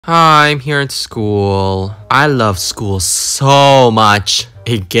Hi, I'm here at school. I love school so much.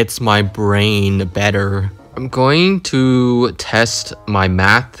 It gets my brain better. I'm going to test my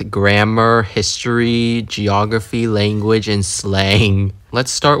math, grammar, history, geography, language, and slang.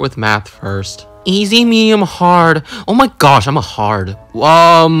 Let's start with math first. Easy, medium, hard. Oh my gosh, I'm a hard.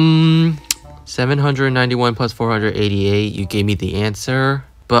 791 plus 488. You gave me the answer.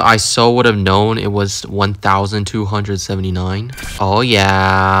 But I so would have known it was 1,279. Oh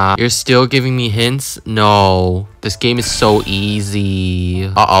yeah. You're still giving me hints? No. This game is so easy.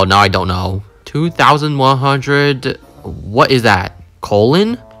 Uh-oh, now I don't know. 2,100... What is that?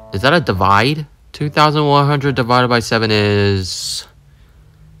 Colon? Is that a divide? 2,100 divided by 7 is...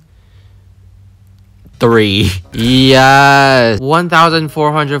 3. Yes.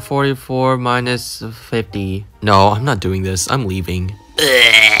 1,444 minus 50. No, I'm not doing this. I'm leaving.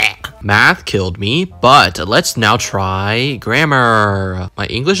 Math killed me, but let's now try grammar. My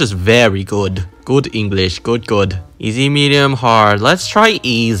English is very good. Good English, good. Easy, medium, hard. Let's try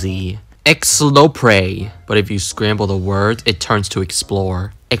easy. Explore. But if you scramble the words, it turns to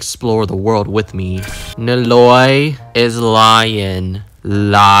explore. Explore the world with me. Naloy is lion.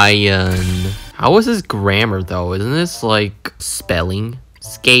 Lion. How is this grammar though? Isn't this like spelling?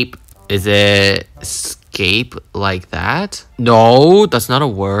 Scape. Is it scape like that? No, that's not a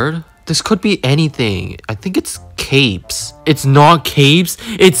word. This could be anything. I think it's capes. It's not capes.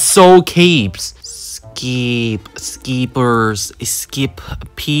 It's so capes. Skeep. Skeepers. Skip.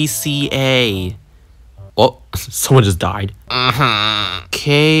 PCA. Oh, someone just died.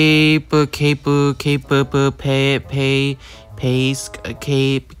 Cape. Pace.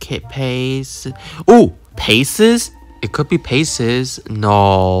 Ooh, paces? It could be paces.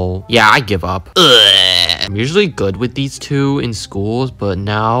 No. Yeah, I give up. Ugh. I'm usually good with these two in schools, but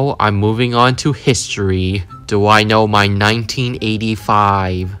now I'm moving on to history. Do I know my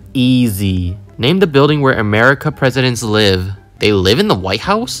 1985? Easy. Name the building where America presidents live. They live in the White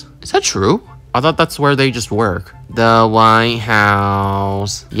House? Is that true? I thought that's where they just work. The White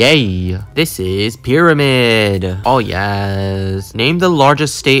House. Yay. This is pyramid. Oh, yes. Name the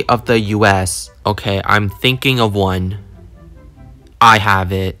largest state of the US. Okay, I'm thinking of one. I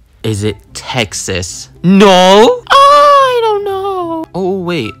have it. Is it Texas? No? I don't know. Oh,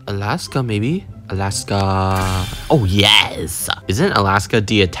 wait. Alaska, maybe? Alaska. Oh, yes. Isn't Alaska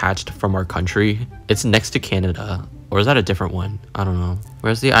detached from our country? It's next to Canada. Or is that a different one? I don't know.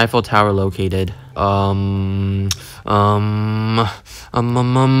 Where's the Eiffel Tower located?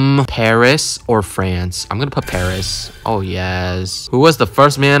 Paris or France? I'm gonna put Paris. Oh, yes. Who was the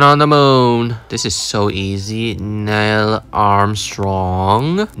first man on the moon? This is so easy. Neil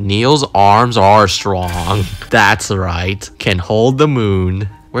Armstrong. Neil's arms are strong. That's right. Can hold the moon.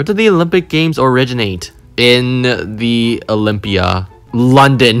 Where did the Olympic Games originate? In the Olympia.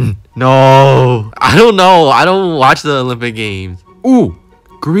 London. No, I don't know. I don't watch the Olympic Games. Ooh,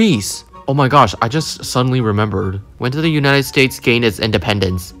 Greece. Oh my gosh, I just suddenly remembered. When did the United States gain its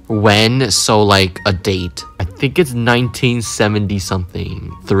independence? When? So like a date. I think it's 1970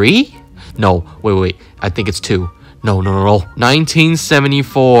 something. 3? No, wait. I think it's 2. No.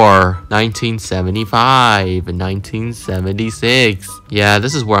 1974, 1975, 1976. Yeah,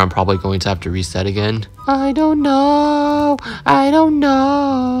 this is where I'm probably going to have to reset again. I don't know.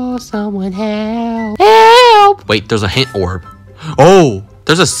 Someone help. Help! Wait, there's a hint orb. Oh,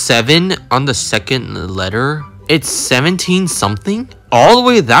 there's a 7 on the second letter. It's 17 something? All the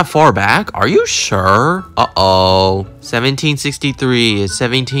way that far back? Are you sure? Uh-oh. 1763,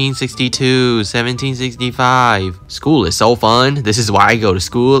 1762, 1765. School is so fun. This is why I go to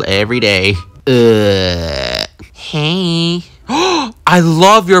school every day. Hey. I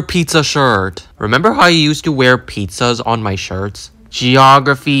love your pizza shirt. Remember how you used to wear pizzas on my shirts?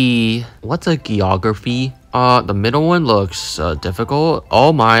 Geography. What's a geography? The middle one looks difficult.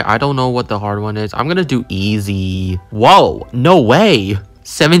 Oh my, I don't know what the hard one is. I'm gonna do easy. Whoa, no way.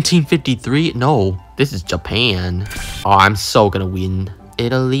 1753? No, this is Japan. Oh, I'm so gonna win.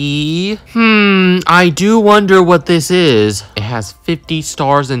 Italy. I do wonder what this is. It has 50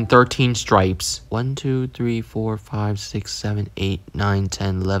 stars and 13 stripes. 1, 2, 3, 4, 5, 6, 7, 8, 9,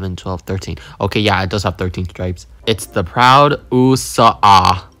 10, 11, 12, 13. Okay, yeah, it does have 13 stripes. It's the proud USA.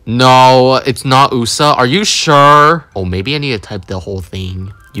 No, it's not USA. Are you sure? Oh, maybe I need to type the whole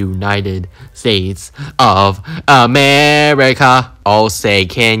thing. United States of America. Oh, say,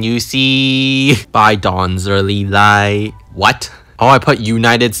 can you see by dawn's early light? What? Oh, I put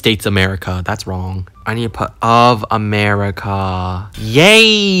United States America. That's wrong. I need to put of America.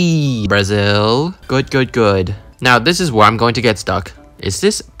 Yay! Brazil. Good. Now, this is where I'm going to get stuck. Is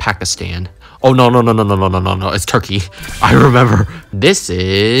this Pakistan? Oh, no, no, no, no, no, no, no, no, no. It's Turkey. I remember. This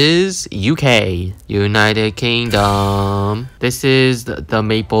is UK. United Kingdom. This is the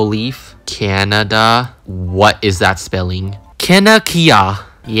maple leaf. Canada. What is that spelling? Kanakia.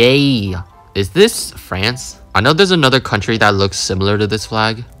 Yay. Is this France? I know there's another country that looks similar to this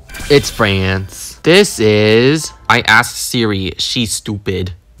flag. It's France. This is... I asked Siri. She's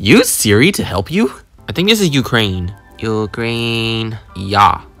stupid. Use Siri to help you? I think this is Ukraine. Ukraine.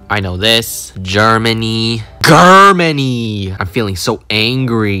 Yeah. I know this. Germany. Germany. I'm feeling so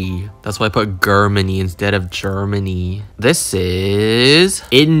angry. That's why I put Germany instead of Germany. This is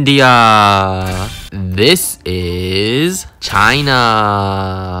India. This is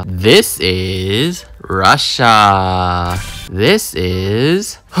China. This is Russia. This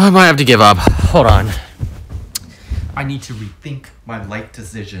is... I might have to give up. Hold on. I need to rethink my life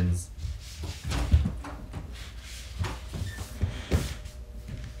decisions.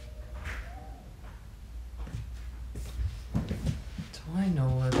 I know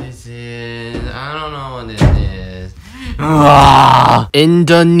what this is. I don't know what this is.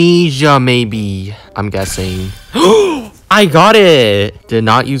 Indonesia, maybe. I'm guessing. I got it. Did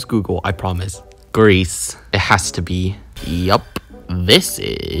not use Google, I promise. Greece. It has to be. Yup. This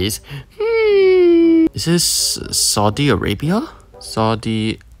is... Is this Saudi Arabia?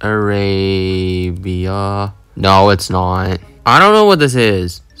 Saudi Arabia. No, it's not. I don't know what this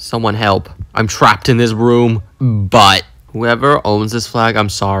is. Someone help. I'm trapped in this room. But... whoever owns this flag, I'm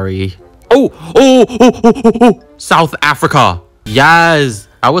sorry. Oh, South Africa. Yes.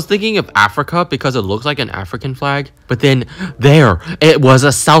 I was thinking of Africa because it looks like an African flag. But then there, it was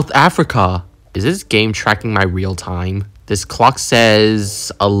a South Africa. Is this game tracking my real time? This clock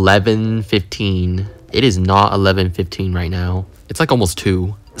says 11:15. It is not 11:15 right now. It's like almost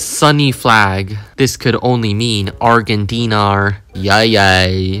 2. Sunny flag. This could only mean Argentina.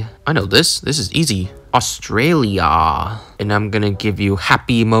 Yay. I know this. This is easy. Australia. And I'm gonna give you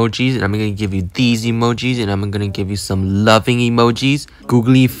happy emojis, and I'm gonna give you these emojis, and I'm gonna give you some loving emojis,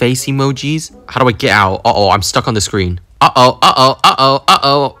 googly face emojis. How do I get out? Uh-oh, I'm stuck on the screen. Oh,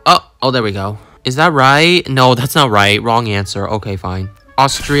 there we go. Is that right? No, that's not right. Wrong answer. Okay, fine.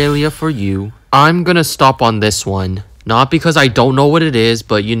 Australia for you. I'm gonna stop on this one. Not because I don't know what it is,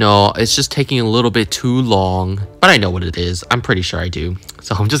 but you know, it's just taking a little bit too long. But I know what it is. I'm pretty sure I do.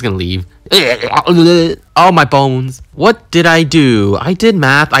 So I'm just gonna leave. Oh, my bones. What did I do? I did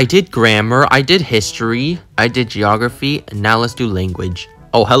math, I did grammar, I did history, I did geography, and now let's do language.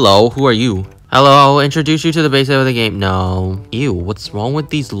 Oh, hello. Who are you? Hello, I'll introduce you to the basics of the game. No. Ew, what's wrong with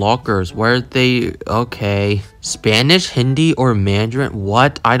these lockers? Where are they? Okay. Spanish, Hindi, or Mandarin?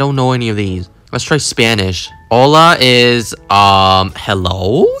 What? I don't know any of these. Let's try Spanish. Hola is,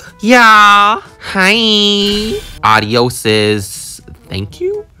 hello? Yeah. Hi. Adios is thank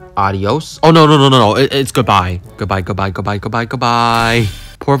you? Adios? Oh, no. It's goodbye. Goodbye.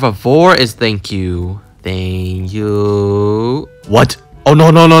 Por favor is thank you. Thank you. What? Oh, no.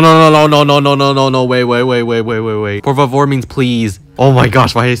 Wait. Por favor means please. Oh my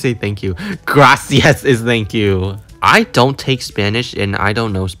gosh, why did I say thank you? Gracias is thank you. I don't take Spanish and I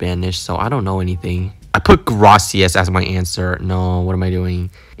don't know Spanish, so I don't know anything. I put gracias as my answer. No, what am I doing?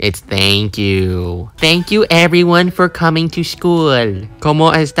 It's thank you. Thank you everyone for coming to school.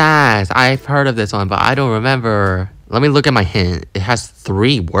 ¿Cómo estás? I've heard of this one, but I don't remember. Let me look at my hint. It has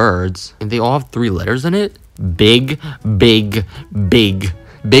 3 words and they all have 3 letters in it. Big.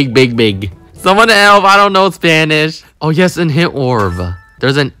 Someone help, I don't know Spanish. Oh yes, and hint orb.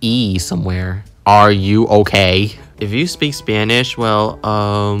 There's an E somewhere. Are you okay? If you speak Spanish, well,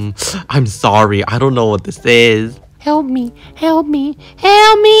 I'm sorry. I don't know what this is. Help me. Do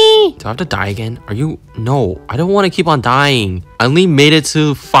I have to die again? Are you? No, I don't want to keep on dying. I only made it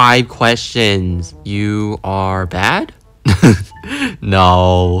to 5 questions. You are bad?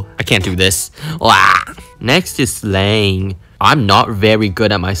 No, I can't do this. Next is slang. I'm not very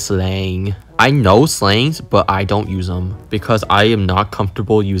good at my slang. I know slangs, but I don't use them because I am not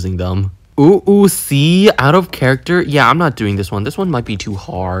comfortable using them. Ooh, see? Out of character? Yeah, I'm not doing this one. This one might be too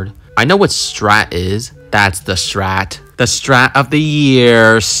hard. I know what strat is. That's the strat. The strat of the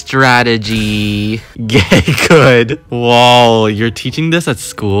year. Strategy. Get good. Whoa, you're teaching this at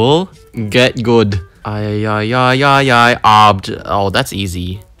school? Get good. Oh, that's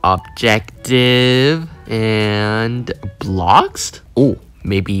easy. Objective. And blocked? Oh,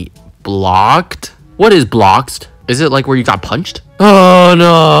 maybe blocked? What is blocked? Is it like where you got punched? Oh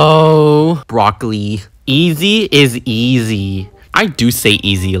no. Broccoli. Easy is easy. I do say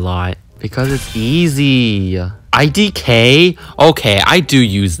easy a lot because it's easy. IDK? Okay, I do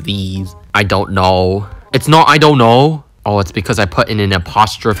use these. I don't know. It's not I don't know. Oh, it's because I put in an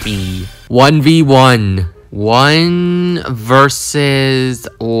apostrophe. 1v1. 1 versus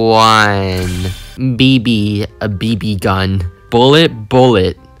 1. BB, a BB gun. Bullet.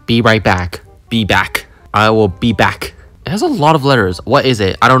 Be right back. Be back. I will be back. It has a lot of letters. What is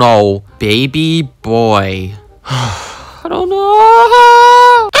it? I don't know. Baby boy. I don't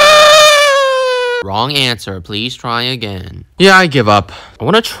know. Wrong answer. Please try again. Yeah, I give up. I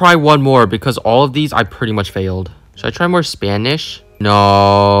want to try one more because all of these I pretty much failed. Should I try more Spanish?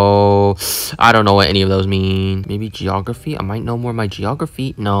 No. I don't know what any of those mean. Maybe geography? I might know more of my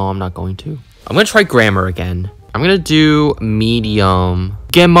geography. No, I'm not going to. I'm going to try grammar again. I'm going to do medium.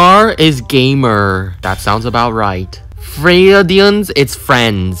 Gemar is gamer. That sounds about right. Freudians, it's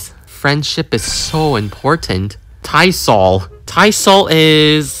friends. Friendship is so important. Tysol. Tysol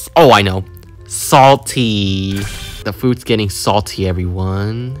is... Oh, I know. Salty. The food's getting salty,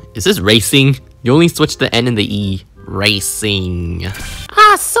 everyone. Is this racing? You only switch the N and the E. Racing.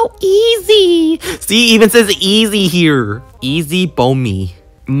 Ah, so easy. See, even says easy here. Easy bomi.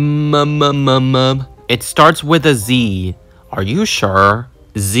 It starts with a Z. Are you sure?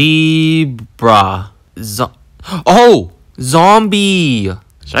 Zebra. Oh, zombie.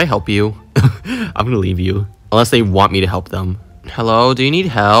 Should I help you? I'm gonna leave you. Unless they want me to help them. Hello, do you need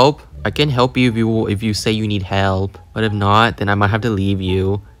help? I can help you if you say you need help. But if not, then I might have to leave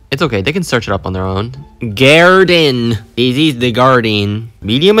you. It's okay, they can search it up on their own. Garden. This is the garden.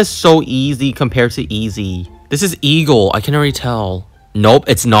 Medium is so easy compared to easy. This is eagle, I can already tell. Nope,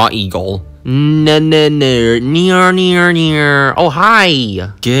 it's not eagle. No. Near. Oh,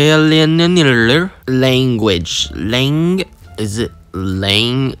 hi. Language. Is it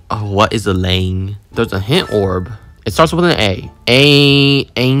lang? Oh, what is a lang? There's a hint orb. It starts with an A.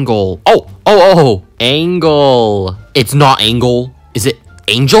 Angle. Oh. Angle. It's not angle. Is it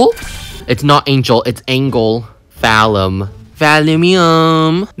angel? It's not angel. It's angle. Phallum.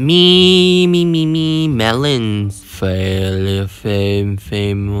 Phallumium. Me. Melons. Famo.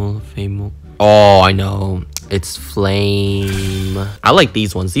 Oh, I know. It's flame. I like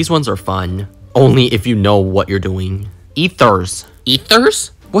these ones. These ones are fun. Only if you know what you're doing. Ethers.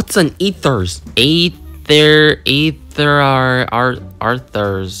 Ethers? What's an ethers?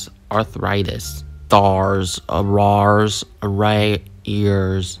 Arthritis. Thars. Rars.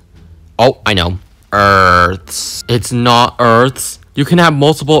 Ears. Oh, I know. Earths. It's not Earths. You can have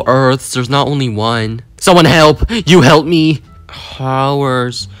multiple Earths. There's not only one. Someone help. You help me.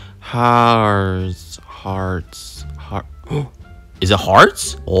 Hearts. Is it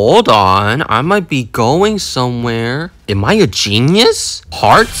hearts? Hold on. I might be going somewhere. Am I a genius?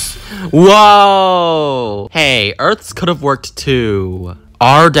 Hearts? Whoa. Hey, Earths could have worked too.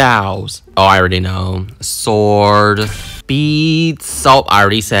 Ardows. Oh, I already know. Sword. Beats. Oh, I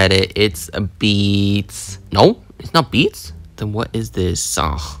already said it. It's beats. No, it's not beats. Then what is this?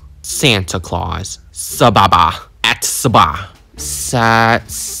 Santa Claus. Sababa. At Sabah.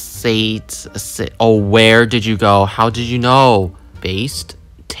 Oh, where did you go? How did you know? Based.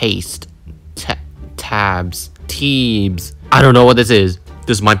 Taste. Tabs. Teebs. I don't know what this is.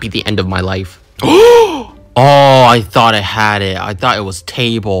 This might be the end of my life. Oh, I thought I had it. I thought it was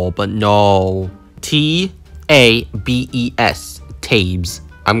table, but no. Tabes. Tabes.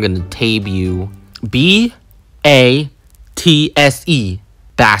 I'm gonna tabe you. Batse.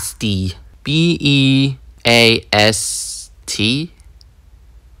 Basti. Beast.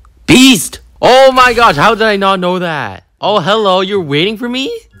 Beast! Oh my gosh, how did I not know that? Oh, hello, you're waiting for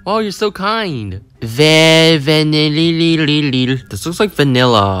me? Oh, you're so kind. This looks like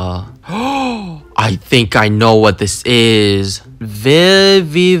vanilla. I think I know what this is.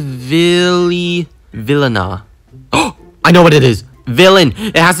 Villaina. Oh, I know what it is. Villain.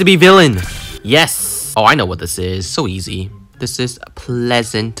 It has to be villain. Yes. Oh, I know what this is. So easy. This is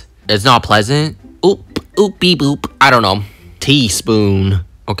pleasant. It's not pleasant. Oop, beep, boop. I don't know. Teaspoon.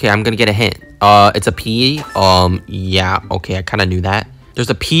 Okay, I'm gonna get a hint. It's a P. Yeah, okay, I kind of knew that. There's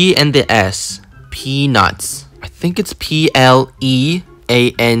a P and the S. Peanuts. I think it's Pleants.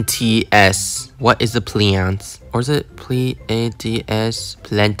 What is a pleants? Or is it Pleants?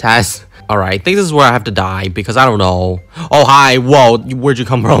 Plantas? Alright, I think this is where I have to die because I don't know. Oh, hi. Whoa, where'd you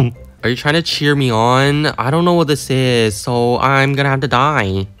come from? Are you trying to cheer me on? I don't know what this is, so I'm gonna have to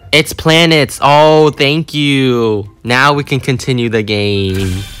die. It's planets. Oh, thank you. Now we can continue the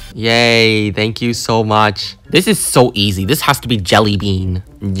game. Yay, thank you so much. This is so easy. This has to be jelly bean.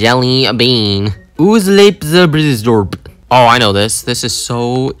 Jelly bean. Oh, I know this. This is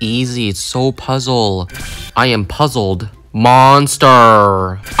so easy. It's so puzzle. I am puzzled.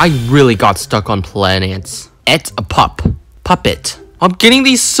 Monster. I really got stuck on planets. Et a pup. Puppet. I'm getting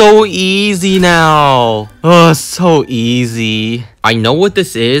these so easy now. Oh, so easy. I know what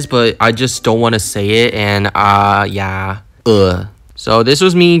this is, but I just don't want to say it. And, yeah. Ugh. So this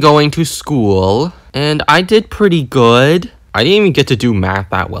was me going to school. And I did pretty good. I didn't even get to do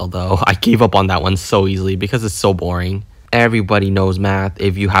math that well, though. I gave up on that one so easily because it's so boring. Everybody knows math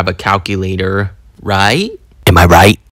if you have a calculator, right? Am I right?